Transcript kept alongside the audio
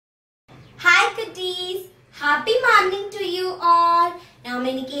cuties. Happy morning to you all. நாம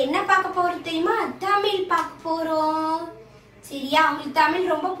இன்னைக்கு என்ன பார்க்க போறோம் தெரியுமா? தமிழ் பார்க்க போறோம். சரியா? உங்களுக்கு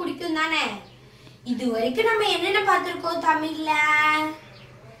தமிழ் ரொம்ப பிடிக்கும் தானே? இதுவரைக்கும் நம்ம என்னென்ன பார்த்திருக்கோம் தமிழ்ல?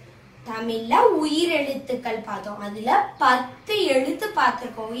 தமிழ்ல உயிரெழுத்துக்கள் பார்த்தோம். அதுல 10 எழுத்து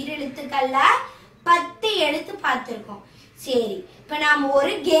பார்த்திருக்கோம். உயிரெழுத்துக்கள்ல 10 எழுத்து பார்த்திருக்கோம். சரி, இப்ப நாம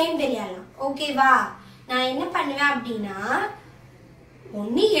ஒரு கேம் விளையாடலாம். ஓகேவா? நான் என்ன பண்ணுவேன் அப்படின்னா,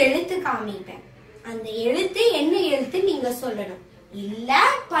 ஒன்னு எழுத்து காமிப்பேன். அந்த எழுத்து என்ன எழுத்து நீங்க சொல்லணும். இல்ல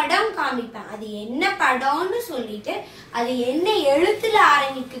படம் காமிப்பேன். அது என்ன படம்னு சொல்லிட்டு அது என்ன எழுத்துல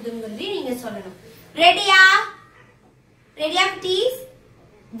ஆரம்பிக்குதுங்கிறது நீங்க சொல்லணும். ரெடியா? ரெடியா ப்ளீஸ்?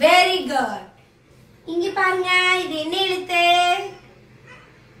 Very good. இங்க பாருங்க, இது என்ன எழுத்து?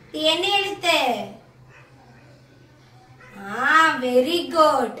 இது என்ன எழுத்து? Very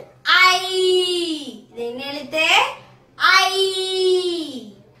good. ஐ. இது என்ன எழுத்து? ஐ.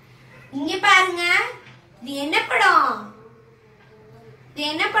 இங்க பாருங்க, இது என்ன படம்? இது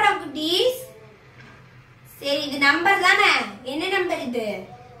என்ன படம் குட்டீஸ்? சரி, இது நம்பர் தானே? என்ன நம்பர் இது?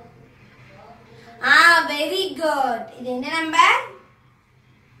 Very good. இது என்ன நம்பர்?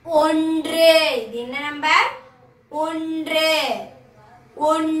 1. இது என்ன நம்பர்? 1.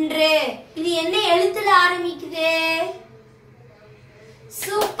 1. இது என்ன எழுத்துல ஆரம்பிக்குது?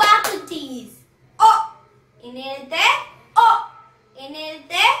 சூப்பர் குட்டீஸ். ஓ. என்ன எழுத்து? ஓ. என்ன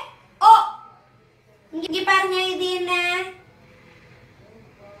எழுத்து? ஓ. இங்க பாருங்க, இது என்ன?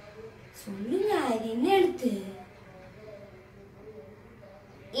 சொல்லுங்க, இது என்ன எழுத்து?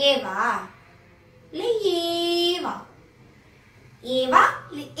 ஏவா இல்ல ஏவா? ஏவா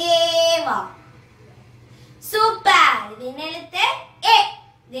இல்ல ஏவா? சூப்பர். இது என்ன எழுத்து? ஏ.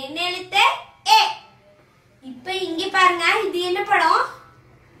 இது என்ன எழுத்து? ஏ. இப்ப இங்க பாருங்க, இது என்ன படம்?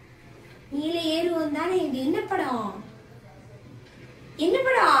 நீல ஏறுவோம் தானே? இது என்ன படம்? என்ன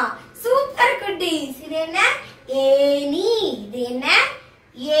படம்? சூப்பர் குட்டீஸ். இது என்ன? ஏனி. இது என்ன?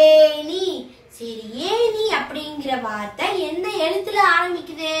 ஏனி. சரி, ஏனி அப்படிங்கிற வார்த்தை என்ன எழுத்துல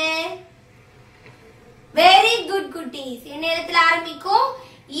ஆரம்பிக்குது? வெரி குட் குட்டீஸ். என்ன எழுத்துல ஆரம்பிக்கும்?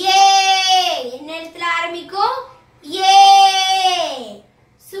 ஏ. என்ன எழுத்துல ஆரம்பிக்கும்? ஏ.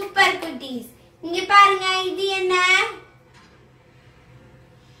 சூப்பர் குட்டீஸ். இங்க பாருங்க, இது என்ன?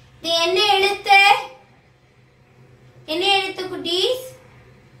 இது என்ன எழுத்து? என்ன எழுத்து குட்டீஸ்?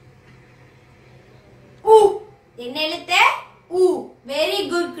 உ. என்ன எழுத்து? உ. வெரி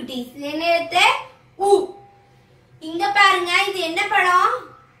குட் குட்டீஸ். இது என்ன எழுத்து? உ. இங்க பாருங்க, இது என்ன படம்?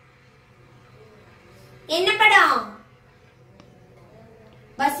 என்ன படம்?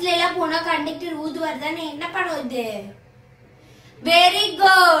 பஸ்ல எல்லாம் போனா கண்டக்டர் ஊதுவார் தானே? என்ன படம் இது? Very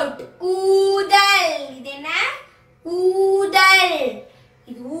good. ஊதல். இது என்ன? ஊதல்.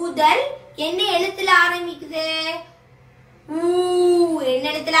 இது ஊதல் என்ன எழுத்துல ஆரம்பிக்குது? ஊ. என்ன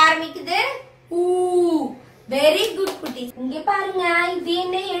எழுத்துல ஆரம்பிக்குது? ஊ. வெரி குட் குட்டீஸ். இங்க பாருங்க, இது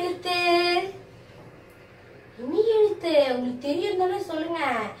என்ன எழுத்து? என்ன எழுத்து? உங்களுக்கு தெரியும் தானே? சொல்லுங்க.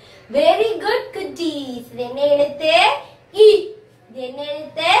 வெரி குட் குட்டீஸ். இது என்ன எழுத்து? இ. இது என்ன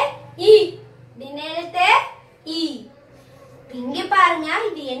எழுத்து? இ. இது என்ன எழுத்து? இ. இங்க பாருங்க,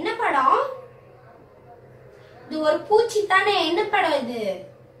 இது என்ன படம்? இது ஒரு பூச்சி தானே? என்ன படம் இது?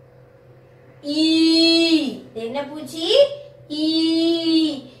 ஈ. இது என்ன பூச்சி? ஈ.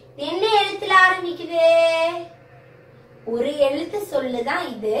 என்ன எழுத்துல ஆரம்பிக்குது? ஒரு எழுத்து சொல்லுதான்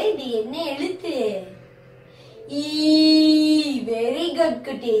இது. இது என்ன எழுத்து? ஈ. வெரி குட்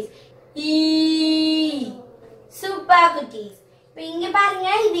குட்டீஸ். ஈ. சூப்பர் குட்டீஸ். இப்ப இங்க பாருங்க,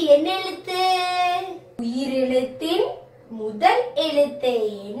 இது என்ன எழுத்து? உயிரெழுத்தின் முதல் எழுத்து.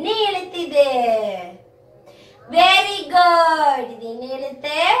 என்ன எழுத்து இது? Very good. இது என்ன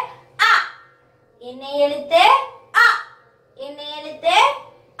எழுத்து? அ. என்ன எழுத்து? அ. என்ன எழுத்து?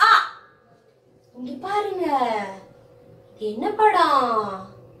 அ. இங்க பாருங்க, இது என்ன படம்?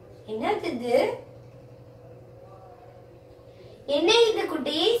 என்னது இது? என்ன இது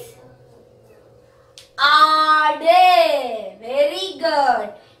குட்டீஸ்? ஆடு. Very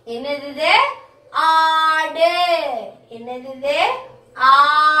good. என்னது இது? ஆடு. என்னது இது?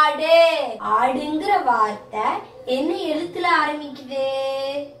 ஆடு. ஆடுங்கிற வார்த்தை என்ன எழுத்துல ஆரம்பிக்குது?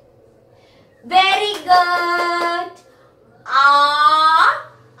 Very good. ஆ.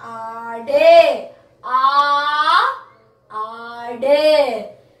 ஆடு. ஆ. ஆடு.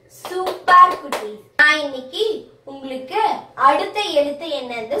 சூப்பர் குட்டீஸ். நான் இன்னைக்கு உங்களுக்கு அடுத்த எழுத்து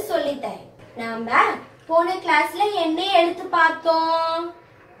என்னன்னு சொல்லித்தரேன். நாம போன கிளாஸ்ல என்ன எழுத்து பார்த்தோம்?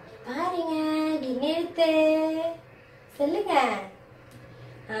 பாருங்க, என்ன எழுத்து? சொல்லுங்க.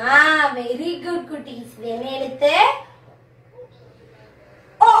 வெரி குட் குட்டீஸ். என்ன எழுத்து?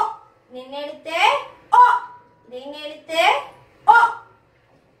 ஓ. என்ன எழுத்து? ஓ. என்ன எழுத்து? ஓ.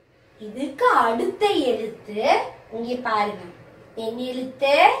 இதுக்கு அடுத்த எழுத்து இங்க பாருங்க. என்ன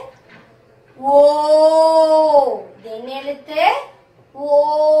எழுத்து? ஓ. என்ன எழுத்து? ஓ.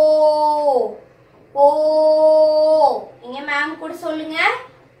 ஓ. இங்க மேம் கூட சொல்லுங்க.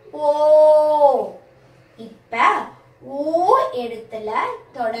 ஓ. இப்ப ஓ எழுத்துல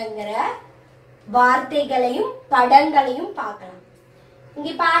தொடங்குற வார்த்தைகளையும் படங்களையும் பார்க்கலாம்.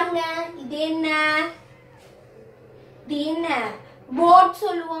 இங்க பாருங்க. இது என்ன? இது என்ன? போட்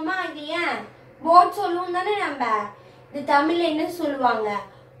சொல்லுவோமா? இது ஏன் போட் சொல்லுவோம் தானே நம்ம. இது தமிழ்ல என்ன சொல்லுவாங்க?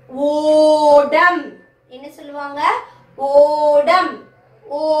 ஓடம். என்ன சொல்லுவாங்க? ஓடம்.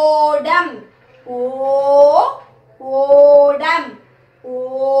 ஓடம். ஓ. ஓடம். ஓ.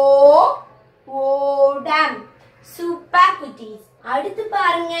 ஓடம். சூப்பர் குட்டீஸ். அடுத்து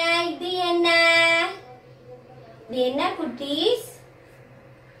பாருங்க. இது என்ன? இது என்ன குட்டீஸ்?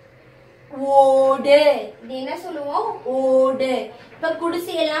 ஓடு. இது என்ன சொல்லுவோம்? ஓடு. இப்ப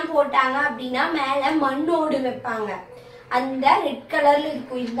குடிசை எல்லாம் போட்டாங்க அப்படின்னா மேல மண்ணோடு வைப்பாங்க. அந்த ரெட் கலர்ல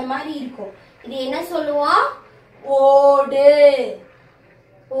இருக்கும். இந்த மாதிரி இருக்கும். இது என்ன சொல்லுவோம்? ஓடு.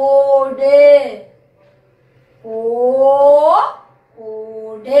 ஓடு. ஓ.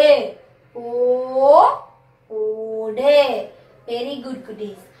 ஓடு. ஓ. ஓடு. வெரி குட்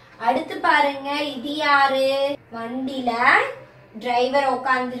குட்டீஸ். அடுத்து பாருங்க. இது யாரு? வண்டியில டிரைவர்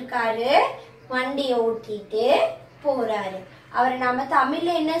உட்கார்ந்துருக்காரு. வண்டியை ஓட்டிட்டு போறாரு. அவரை நாம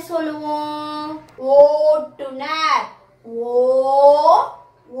தமிழ்ல என்ன சொல்லுவோம்? ஓட்டுனர். ஓ.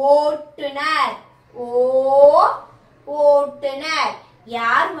 ஓட்டுனர். ஓ. ஓட்டுனர்.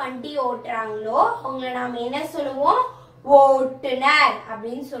 யார் வண்டி ஓட்டுறாங்களோ அவங்கள நாம என்ன சொல்லுவோம்? ஓட்டுனர்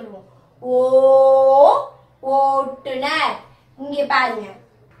அப்படின்னு சொல்லுவோம். ஓ. ஓட்டுனர். இங்க பாருங்க.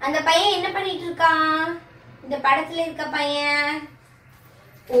 அந்த பையன் என்ன பண்ணிட்டு இருக்கான்? இந்த படத்துல இருக்க பையன்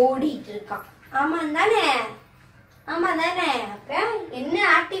ஓடிட்டு இருக்கான். ஆமா தானே? ஆமா தானே? அப்ப என்ன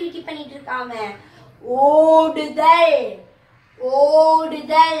ஆக்டிவிட்டி பண்ணிட்டு இருக்காம? ஓடுதல்.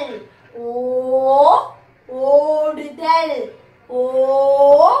 ஓடுதல். ஓ. ஓடுதல். ஓ.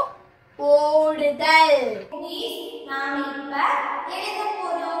 ஓடுதல். நாம இப்ப எழுத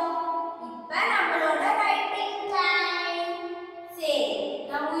போறோம். இப்ப நம்மளோட ரைட்டிங் டைம். சரி,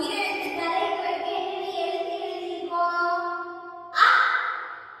 நம்ம உயிரெழுத்துக்களை வைக்க என்ன எழுதி எழுதிருக்கோம்? அ,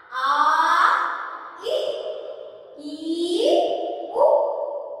 ஆ, இ, ஈ, உ,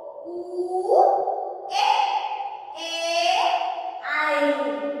 ஊ, ஏ, ஐ.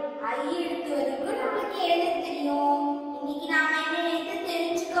 ஐ எழுத்து வரைக்கும் நமக்கு எழுத தெரியும். இன்னைக்கு நாம என்ன எழுத்து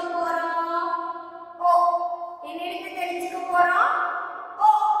தெரிஞ்சுக்க போறோம்? ஓ. என்ன எழுத்து தெரிஞ்சுக்க போறோம்? ஓ.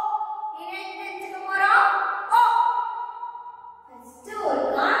 என்ன எழுத்து தெரிஞ்சுக்க போறோம்? ஓ. ஃபர்ஸ்ட்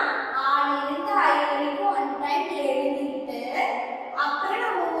ஒருக்கா ஆல இருந்து ஐ வரைக்கும் ஒன் டைம் எழுதிட்டு அப்புறம்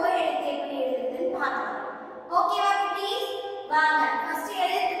நம்ம ஓ எழுத்து எப்படி எழுதுறதுன்னு பார்க்கலாம். ஓகேவா குட்டீஸ்? வாங்க. ஃபர்ஸ்ட்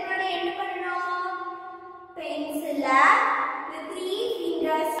எழுதுறதுக்கு முன்னாடி என்ன பண்ணணும்? பென்சில்ல the 3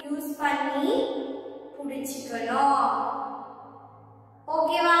 fingers யூஸ் பண்ணி புடிச்சுக்கணும்.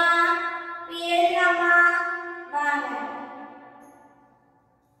 ஓகேவா? எழுதலாமா? வாங்க.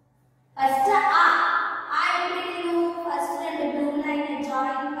 ஃபர்ஸ்ட் ஆ. ஆ எப்படி எழுதணும்? ஃபர்ஸ்ட் ரெண்டு ப்ளூ லைனை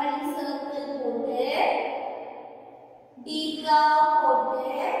ஜாயின் பண்ணி சர்க்கிள் போட்டு டீகா போட்டு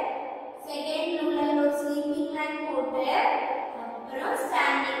செகண்ட் ப்ளூ லைன் ஒரு ஸ்லீப்பிங் லைன் போட்டு அப்புறம்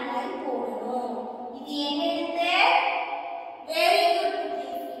ஸ்டாண்டிங் லைன் போடணும். இது என்ன எழுத்து? வெரி குட்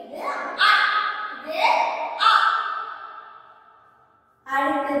குட்டீஸ். இது ஆ. இது ஆ.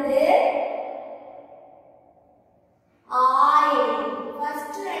 அடுத்தது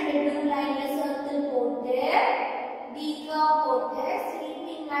ஃபர்ஸ்ட் ரெண்டு ப்ளூ லைன்ல சர்க்கிள் போட்டு டீகா போட்டு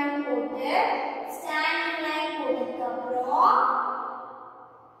ஸ்லீப்பிங் லைன் போட்டு ஸ்டாண்டிங் லைன் போட்டதுக்கு அப்புறம்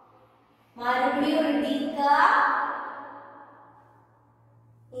மறுபடியும் ஒரு டீகா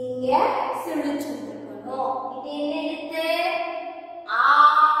இங்க சுழிச்சு விட்டுக்கணும். இது என்ன எழுத்து? ஆ.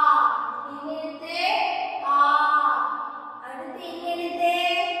 இது என்ன எழுத்து? ஆ. அடுத்து என்ன எழுத்து?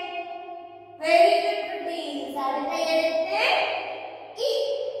 வெரி குட் குட்டீஸ். அடுத்த எழுத்து இ.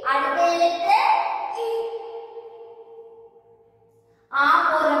 அடுத்த எழுத்து இ. ஆ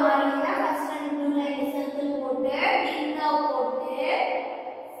போற மாதிரி தான் ஃபர்ஸ்ட் ரெண்டு ப்ளூ லைன் சர்க்கிள் போட்டு டீகா போட்டு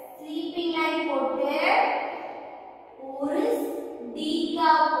ஸ்லீப்பிங் லைன் போட்டு ஒரு டீகா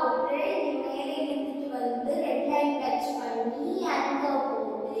போட்டு மேலே இழுத்துட்டு வந்து ரெட் லைன் டச் பண்ணி அங்க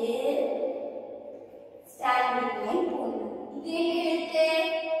போட்டு ஸ்டாண்டிங் லைன் போடணும். இது என்ன எழுத்து?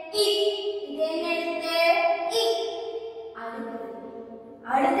 இ. இது என்ன எழுத்து? இ.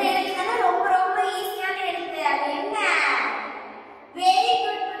 அடுத்த எழுத்து தானே ரொம்ப ரொம்ப ஈஸியான எழுத்து. அது என்ன? வெரி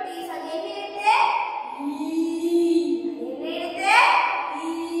குட் குட்டீஸ். அது என்ன எழுத்து? ஈ. அது என்ன எழுத்து?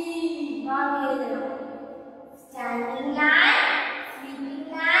 ஈ. வாங்க எழுதலாம். ஸ்டாண்டிங் லைன், ஸ்லீப்பிங்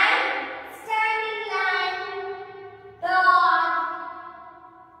லைன்,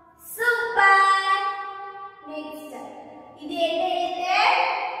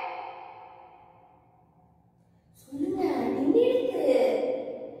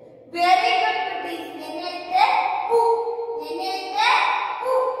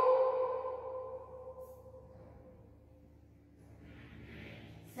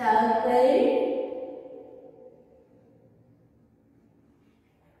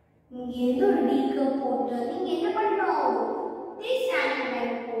 இங்க இருந்து ஒரு டீக்க போட்டு நீங்க என்ன பண்ணணும் தி ஸ்டாண்டிங்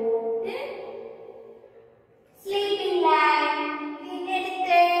லைன் போட்டு ஸ்லீப்பிங் லைன்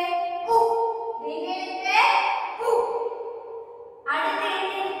என்னெடுத்து உ என்னெடுத்து உ அடுத்து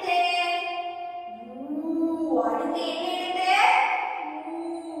என்னெடுத்து ஊ அடுத்து என்னெடுத்து ஊ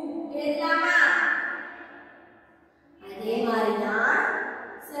எழுதலாமா அதே மாதிரி தான்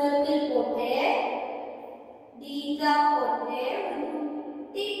சர்க்கிள் போட்டு டீக்கா போட்டு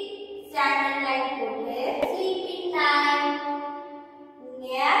தி ஸ்டாண்டிங் லைன் போட்டு ஸ்லீப்பிங் லைன்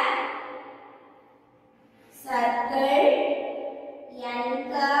இங்க circle n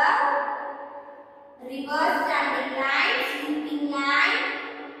curve reverse standing line sleeping line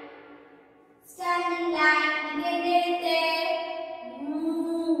standing line இது எழுத்து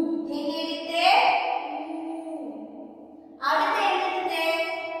எழுத்து அடுத்து எழுத்து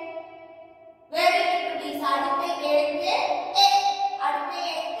very good please அடுத்து எழுத்து a அடுத்து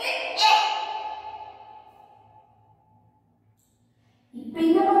எழுத்து a இப்போ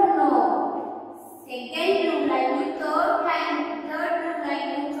என்ன பண்ணணும் second blue line third blue line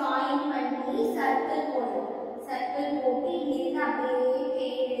join பண்ணி circle போடணும் circle போட்டு இங்க அப்படியே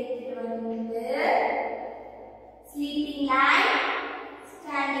கேட் எடுத்துட்டு வந்து sleeping line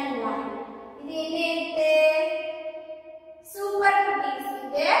standing line இது என்ன எழுத்து சூப்பர் குட்டீஸ்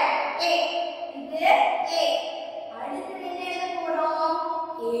இது a இது a அடுத்து என்ன எழுத போறோம்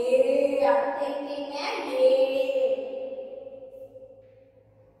a அடுத்து என்ன a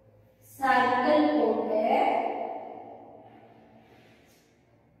circle போட்டு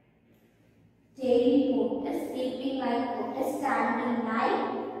tail போட்டு sleeping line போட்டு standing line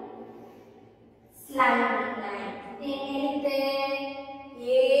sliding line இது எழுத்து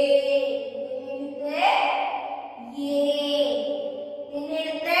a இது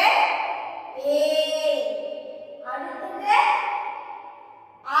எழுத்து a அடுத்து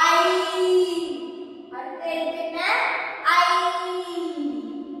I அடுத்து எழுத்து என்ன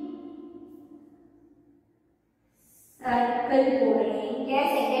circle போடுறேன் இங்க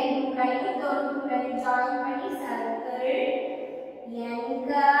second blue line third blue line join பண்ணி circle n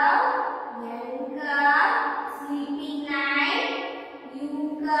curve sleeping line u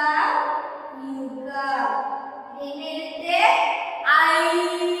curve இது என்ன எழுத்து I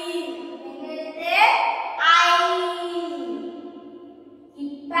என்ன எழுத்து I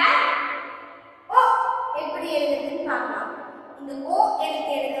இப்ப o எப்படி எழுதுன்னு பார்க்கலாம் இந்த o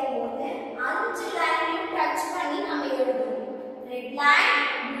எழுத்து எழுதும்போது அஞ்சு லைனையும் டச் பண்ணி நாம எழுதணும் red line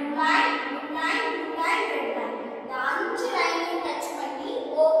blue line blue line blue line red line இந்த அஞ்சு லைனையும் டச் பண்ணி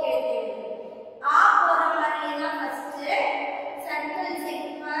o எழுத்து எழுதணும் ஆ போற மாதிரி தான் first circle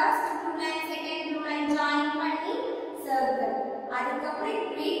first blue line second blue line join பண்ணி சர்க்கிள் அதுக்கப்புறம்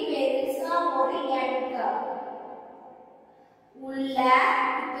இப்படி பெருசா ஒரு n உள்ள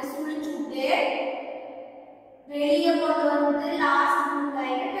இப்ப சுழிச்சுட்டு வெளியே கொண்டு வந்து லாஸ்ட் ப்ளூ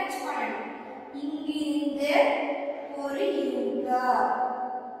லைனை டச் பண்ணணும் இங்க இருந்து ஒரு யூக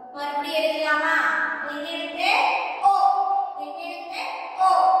மறுபடியும் எழுதலாமா என்ன எழுத்து o என்ன எழுத்து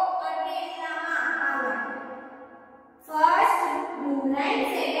o மறுபடியும் எழுதலாமா ஆமா first blue line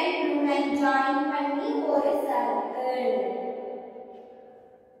second blue line join பண்ணி ஒரு சர்க்கிள்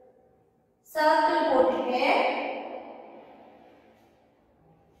போட்டுட்டு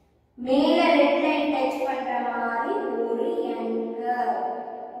மேல ரெட் லைன் டச் பண்ற மாதிரி ஒரு n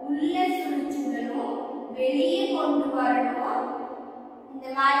உள்ள சுழிச்சுடணும் வெளியே கொண்டு வரணும் இந்த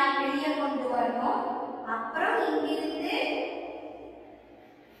மாதிரி வெளியே கொண்டு வரணும் அப்புறம் இங்க இருந்து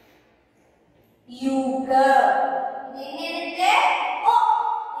யூக என்ன எழுத்து o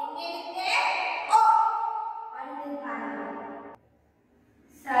என்ன எழுத்து o அடுத்து பாருங்க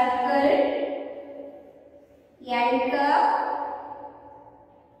சர்க்கிள் n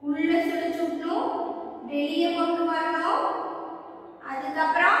உள்ள சுழிச்சுடணும் வெளியே கொண்டு வரணும்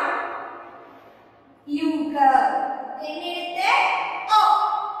அதுக்கப்புறம் யூக என்ன எழுத்து o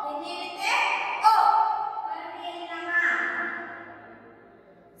என்ன எழுத்து o மறுபடியும் எழுதலாமா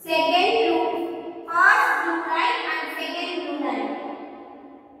second blue first blue line and second blue line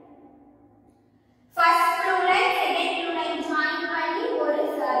first blue line second blue line join பண்ணி ஒரு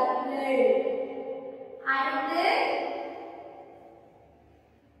சர்க்கிள் அடுத்து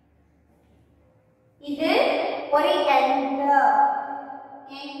இது ஒரு என்டர்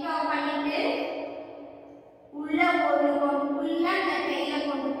பண்ணிட்டு உள்ள உள்ள அந்த கையில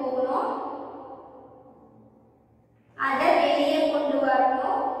கொண்டு போகணும் அதை வெளியே கொண்டு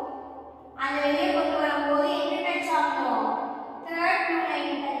வரணும் அந்த வெளியே கொண்டு வரும்போது என்ன டச் ஆகணும் தேர்ட் ப்ளூ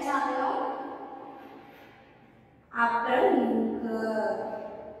லைன் டச் ஆகணும் அப்புறம்